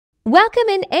Welcome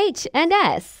in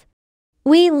H&S.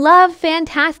 We love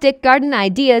fantastic garden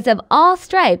ideas of all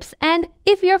stripes, and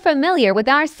if you're familiar with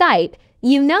our site,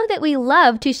 you know that we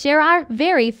love to share our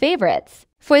very favorites.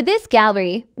 For this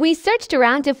gallery, we searched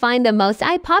around to find the most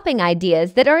eye-popping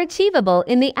ideas that are achievable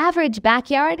in the average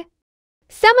backyard.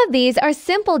 Some of these are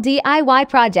simple DIY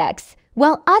projects,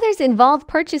 while others involve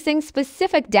purchasing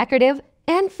specific decorative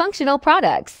and functional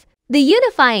products. The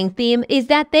unifying theme is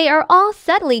that they are all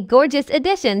subtly gorgeous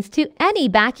additions to any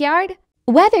backyard.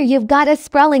 Whether you've got a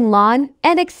sprawling lawn,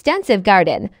 an extensive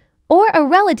garden, or a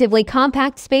relatively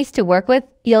compact space to work with,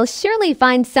 you'll surely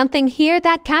find something here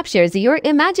that captures your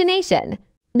imagination.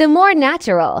 The more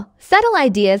natural, subtle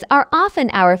ideas are often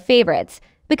our favorites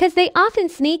because they often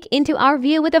sneak into our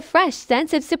view with a fresh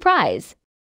sense of surprise.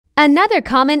 Another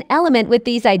common element with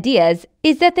these ideas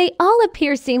is that they all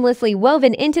appear seamlessly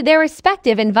woven into their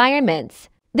respective environments.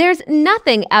 There's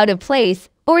nothing out of place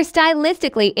or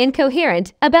stylistically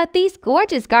incoherent about these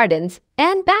gorgeous gardens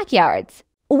and backyards.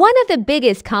 One of the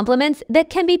biggest compliments that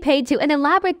can be paid to an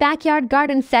elaborate backyard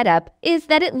garden setup is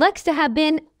that it looks to have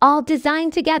been all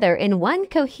designed together in one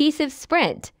cohesive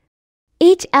sprint.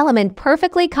 Each element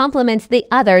perfectly complements the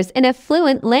others in a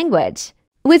fluent language.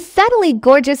 With subtly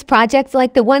gorgeous projects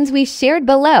like the ones we shared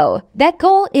below, that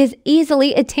goal is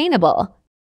easily attainable.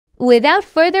 Without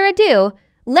further ado,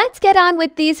 let's get on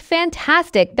with these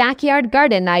fantastic backyard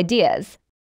garden ideas.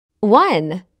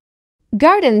 1.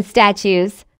 Garden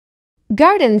statues.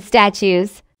 Garden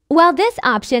statues. While this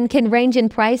option can range in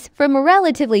price from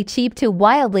relatively cheap to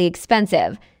wildly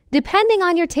expensive, depending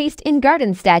on your taste in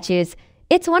garden statues,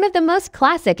 it's one of the most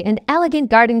classic and elegant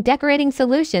garden decorating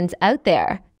solutions out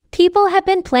there. People have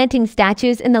been planting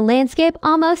statues in the landscape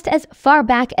almost as far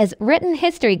back as written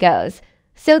history goes,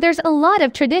 so there's a lot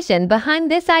of tradition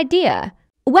behind this idea.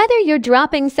 Whether you're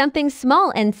dropping something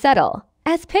small and subtle,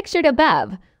 as pictured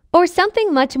above, or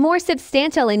something much more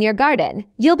substantial in your garden,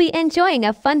 you'll be enjoying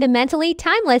a fundamentally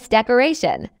timeless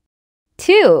decoration.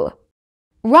 2.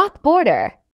 Rock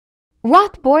border.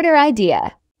 Rock border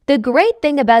idea. The great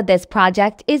thing about this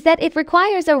project is that it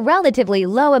requires a relatively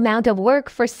low amount of work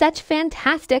for such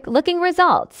fantastic-looking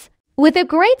results. With a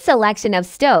great selection of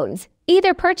stones,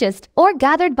 either purchased or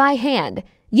gathered by hand,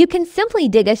 you can simply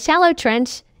dig a shallow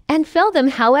trench and fill them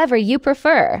however you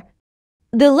prefer.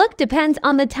 The look depends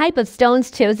on the type of stones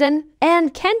chosen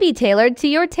and can be tailored to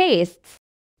your tastes.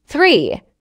 3.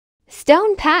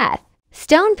 Stone path.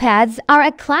 Stone paths are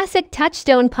a classic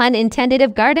touchstone, pun intended,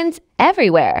 of gardens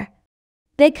everywhere.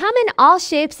 They come in all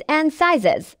shapes and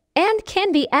sizes and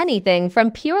can be anything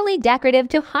from purely decorative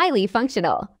to highly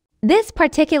functional. This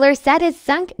particular set is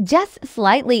sunk just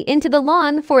slightly into the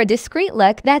lawn for a discreet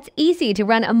look that's easy to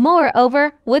run a mower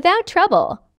over without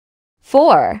trouble.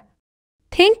 4.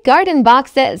 Pink garden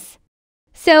boxes.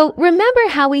 So remember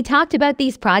how we talked about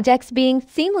these projects being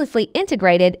seamlessly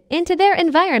integrated into their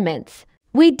environments?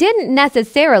 We didn't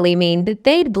necessarily mean that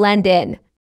they'd blend in.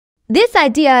 This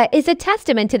idea is a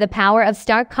testament to the power of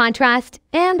stark contrast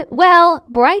and, well,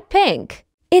 bright pink.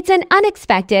 It's an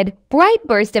unexpected, bright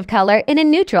burst of color in a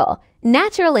neutral,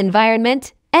 natural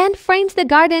environment and frames the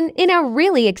garden in a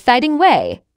really exciting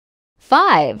way.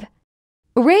 5.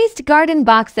 Raised garden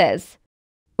boxes.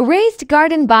 Raised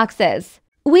garden boxes.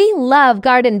 We love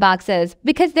garden boxes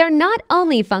because they're not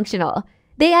only functional,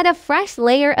 they add a fresh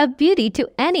layer of beauty to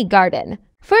any garden.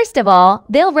 First of all,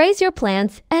 they'll raise your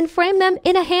plants and frame them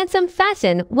in a handsome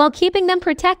fashion while keeping them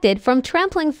protected from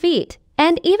trampling feet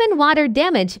and even water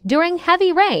damage during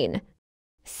heavy rain.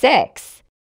 6.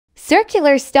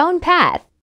 Circular stone path.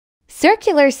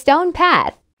 Circular stone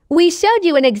path. We showed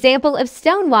you an example of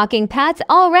stone walking paths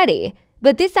already,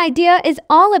 but this idea is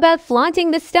all about flaunting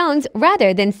the stones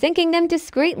rather than sinking them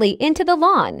discreetly into the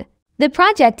lawn. The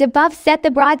project above set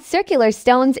the broad circular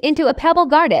stones into a pebble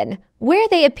garden, where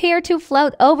they appear to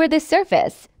float over the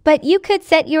surface, but you could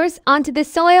set yours onto the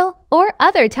soil or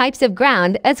other types of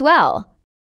ground as well.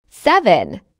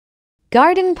 7.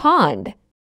 Garden pond.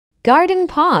 Garden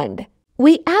pond.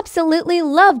 We absolutely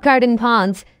love garden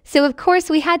ponds, so of course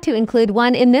we had to include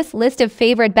one in this list of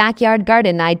favorite backyard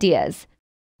garden ideas.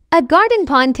 A garden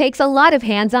pond takes a lot of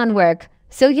hands-on work,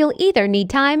 so you'll either need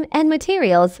time and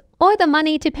materials or the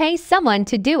money to pay someone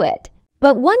to do it.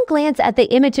 But one glance at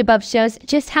the image above shows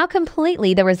just how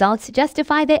completely the results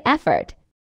justify the effort.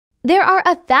 There are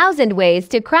 1,000 ways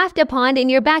to craft a pond in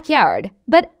your backyard,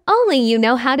 but only you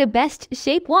know how to best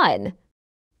shape one.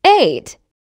 8.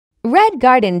 Red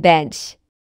garden bench.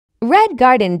 Red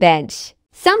garden bench.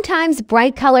 Sometimes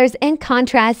bright colors and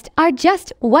contrast are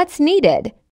just what's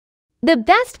needed. The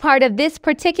best part of this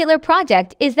particular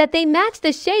project is that they match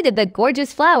the shade of the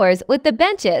gorgeous flowers with the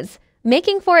benches,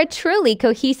 making for a truly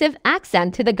cohesive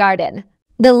accent to the garden.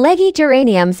 The leggy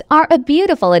geraniums are a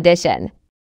beautiful addition.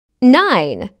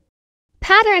 9.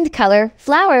 Patterned color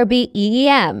flower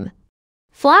BEEM.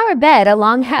 Flower bed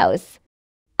along house.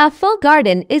 A full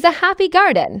garden is a happy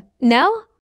garden, no?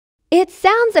 It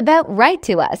sounds about right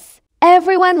to us.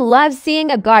 Everyone loves seeing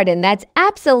a garden that's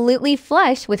absolutely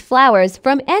flush with flowers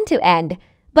from end to end,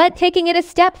 but taking it a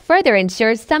step further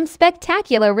ensures some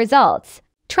spectacular results.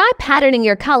 Try patterning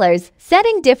your colors,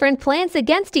 setting different plants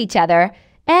against each other,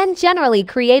 and generally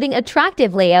creating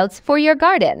attractive layouts for your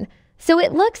garden, so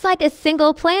it looks like a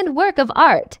single planned work of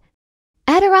art.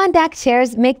 Adirondack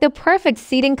chairs make the perfect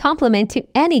seating complement to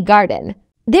any garden.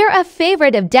 They're a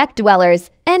favorite of deck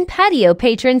dwellers and patio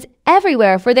patrons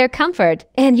everywhere for their comfort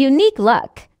and unique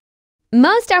look.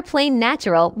 Most are plain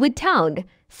natural wood-toned,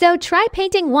 so try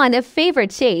painting one a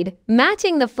favorite shade,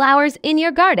 matching the flowers in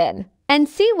your garden, and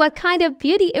see what kind of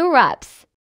beauty erupts.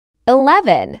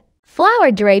 11.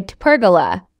 Flower-draped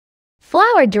pergola.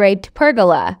 Flower-draped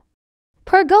pergola.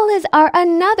 Pergolas are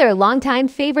another longtime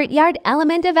favorite yard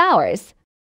element of ours.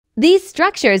 These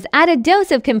structures add a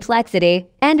dose of complexity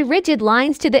and rigid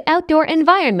lines to the outdoor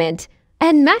environment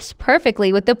and mesh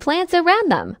perfectly with the plants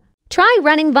around them. Try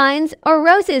running vines or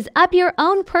roses up your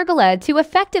own pergola to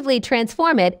effectively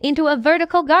transform it into a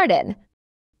vertical garden.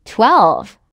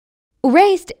 12.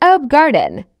 Raised herb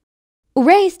garden.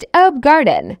 Raised herb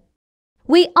garden.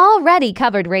 We already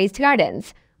covered raised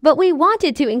gardens, but we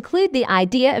wanted to include the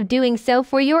idea of doing so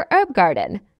for your herb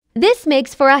garden. This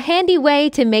makes for a handy way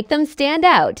to make them stand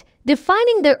out,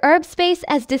 defining the herb space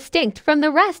as distinct from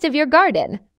the rest of your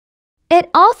garden. It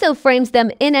also frames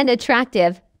them in an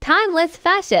attractive, timeless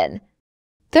fashion.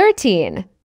 13.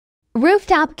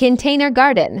 Rooftop container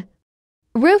garden.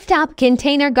 Rooftop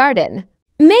container garden.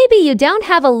 Maybe you don't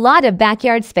have a lot of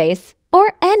backyard space,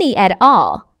 or any at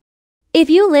all. If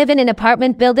you live in an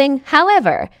apartment building,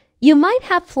 however, you might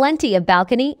have plenty of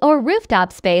balcony or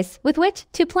rooftop space with which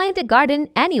to plant a garden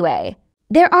anyway.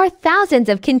 There are thousands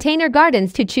of container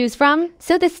gardens to choose from,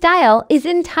 so the style is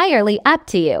entirely up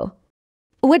to you.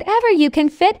 Whatever you can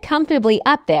fit comfortably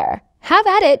up there, have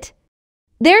at it.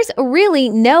 There's really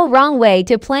no wrong way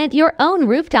to plant your own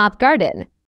rooftop garden.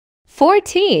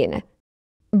 14.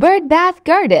 Bird bath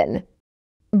garden.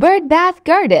 Bird bath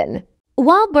garden.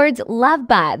 While birds love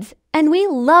baths, and we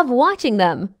love watching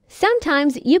them,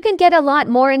 sometimes you can get a lot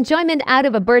more enjoyment out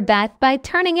of a bird bath by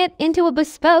turning it into a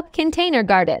bespoke container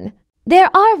garden.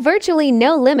 There are virtually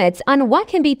no limits on what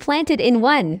can be planted in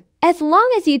one, as long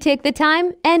as you take the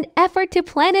time and effort to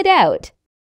plan it out.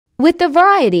 With the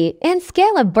variety and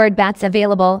scale of bird baths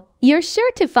available, you're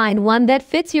sure to find one that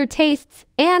fits your tastes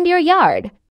and your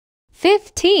yard.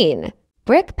 15.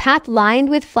 Brick path lined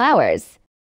with flowers.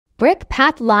 Brick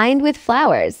path lined with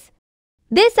flowers.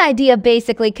 This idea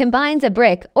basically combines a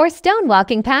brick or stone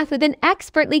walking path with an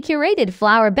expertly curated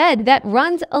flower bed that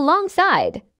runs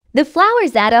alongside. The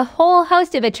flowers add a whole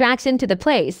host of attraction to the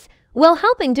place, while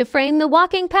helping to frame the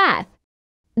walking path.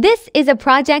 This is a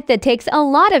project that takes a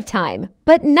lot of time,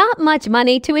 but not much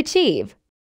money to achieve.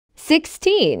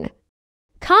 16.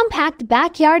 Compact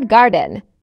backyard garden.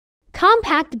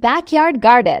 Compact backyard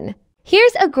garden.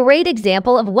 Here's a great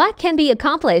example of what can be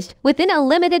accomplished within a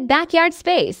limited backyard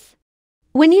space.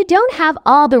 When you don't have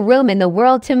all the room in the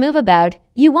world to move about,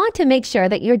 you want to make sure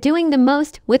that you're doing the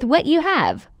most with what you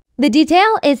have. The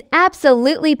detail is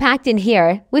absolutely packed in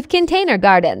here with container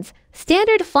gardens,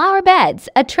 standard flower beds,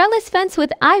 a trellis fence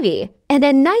with ivy, and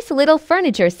a nice little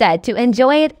furniture set to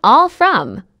enjoy it all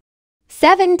from.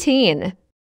 17.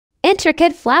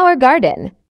 Intricate flower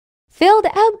garden. Filled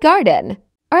out garden.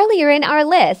 Earlier in our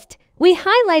list, we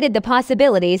highlighted the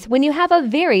possibilities when you have a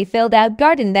very filled out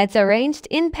garden that's arranged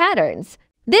in patterns.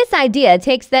 This idea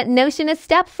takes that notion a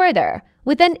step further,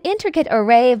 with an intricate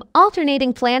array of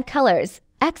alternating plant colors,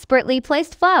 expertly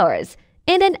placed flowers,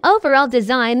 and an overall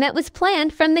design that was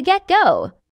planned from the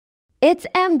get-go. It's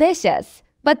ambitious,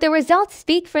 but the results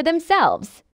speak for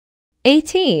themselves.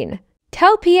 18.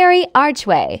 Topiary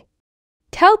archway.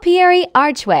 Topiary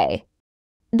archway.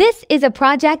 This is a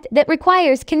project that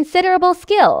requires considerable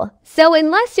skill, so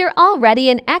unless you're already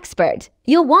an expert,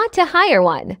 you'll want to hire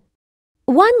one.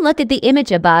 One look at the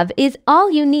image above is all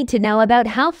you need to know about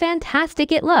how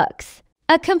fantastic it looks.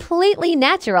 A completely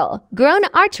natural, grown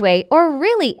archway or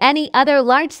really any other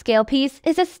large-scale piece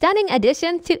is a stunning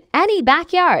addition to any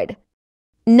backyard.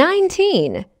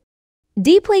 19.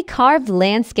 Deeply carved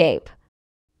landscape.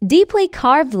 Deeply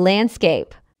carved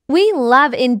landscape. We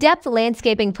love in-depth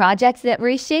landscaping projects that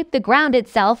reshape the ground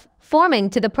itself, forming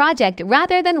to the project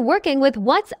rather than working with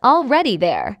what's already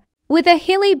there. With a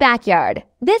hilly backyard,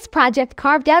 this project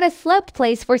carved out a sloped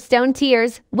place for stone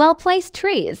tiers, well-placed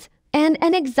trees, and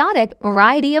an exotic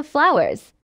variety of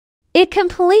flowers. It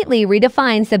completely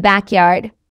redefines the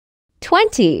backyard.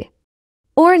 20.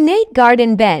 Ornate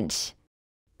garden bench.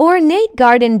 Ornate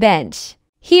garden bench.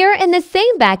 Here in the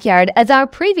same backyard as our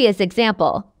previous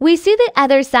example, we see the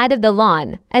other side of the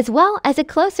lawn, as well as a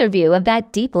closer view of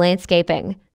that deep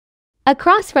landscaping.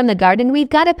 Across from the garden, we've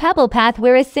got a pebble path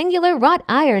where a singular wrought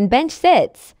iron bench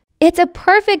sits. It's a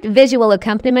perfect visual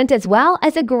accompaniment as well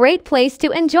as a great place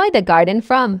to enjoy the garden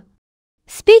from.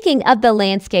 Speaking of the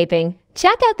landscaping,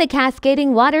 check out the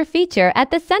cascading water feature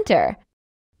at the center.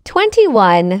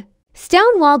 21.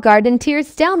 Stonewall garden tiers.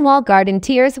 Stonewall garden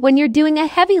tiers when you're doing a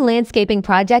heavy landscaping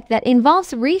project that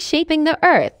involves reshaping the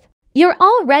earth. You're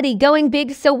already going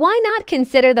big, so why not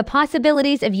consider the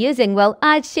possibilities of using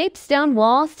odd-shaped stone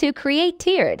walls to create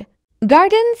tiered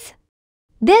gardens?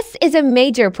 This is a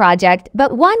major project,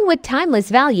 but one with timeless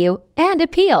value and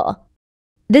appeal.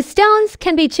 The stones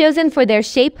can be chosen for their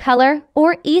shape, color,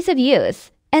 or ease of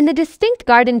use, and the distinct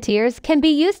garden tiers can be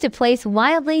used to place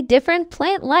wildly different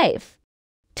plant life.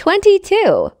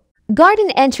 22.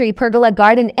 Garden entry pergola.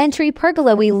 Garden entry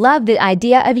pergola. We love the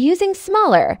idea of using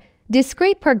smaller,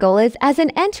 discrete pergolas as an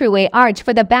entryway arch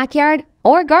for the backyard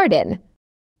or garden.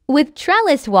 With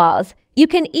trellised walls, you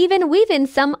can even weave in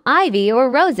some ivy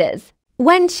or roses.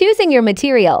 When choosing your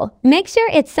material, make sure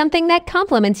it's something that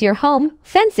complements your home,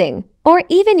 fencing, or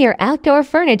even your outdoor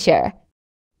furniture.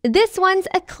 This one's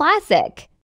a classic.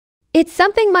 It's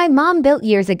something my mom built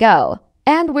years ago,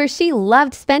 and where she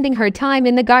loved spending her time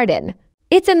in the garden.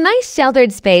 It's a nice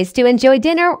sheltered space to enjoy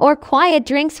dinner or quiet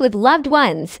drinks with loved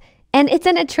ones, and it's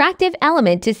an attractive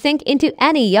element to sink into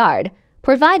any yard,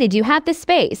 provided you have the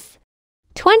space.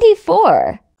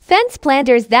 24. Fence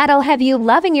planters. That'll have you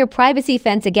loving your privacy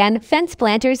fence again. Fence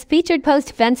planters. Featured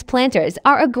post fence planters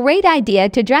are a great idea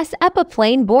to dress up a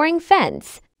plain, boring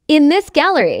fence. In this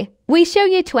gallery, we show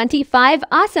you 25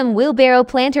 awesome wheelbarrow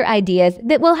planter ideas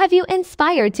that will have you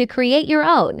inspired to create your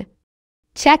own.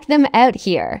 Check them out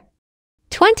here.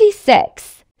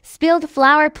 26. Spilled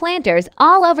flower planters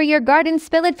all over your garden.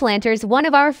 Spilled planters, one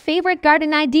of our favorite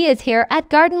garden ideas here at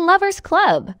Garden Lovers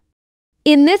Club.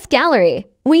 In this gallery,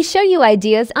 we show you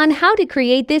ideas on how to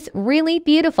create this really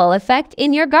beautiful effect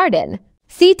in your garden.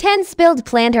 See 10 spilled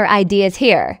planter ideas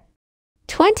here.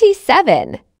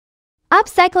 27.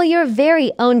 Upcycle your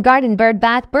very own garden bird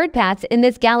baths in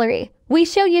this gallery. We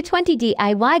show you 20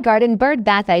 DIY garden bird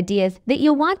bath ideas that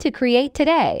you'll want to create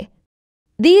today.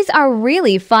 These are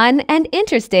really fun and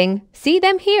interesting. See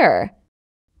them here.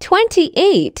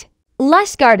 28.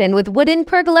 Lush garden with wooden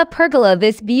pergola. Pergola.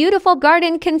 This beautiful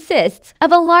garden consists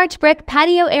of a large brick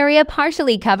patio area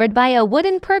partially covered by a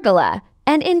wooden pergola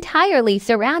and entirely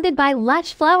surrounded by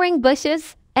lush flowering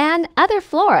bushes and other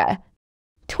flora.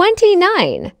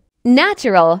 29.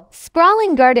 Natural,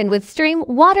 sprawling garden with stream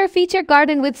water feature.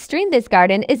 Garden with stream. This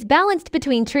garden is balanced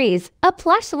between trees, a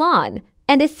plush lawn,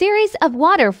 and a series of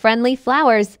water-friendly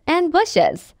flowers and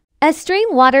bushes. A stream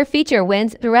water feature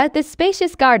winds throughout the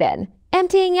spacious garden,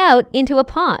 emptying out into a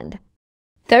pond.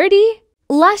 30.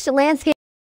 Lush landscape.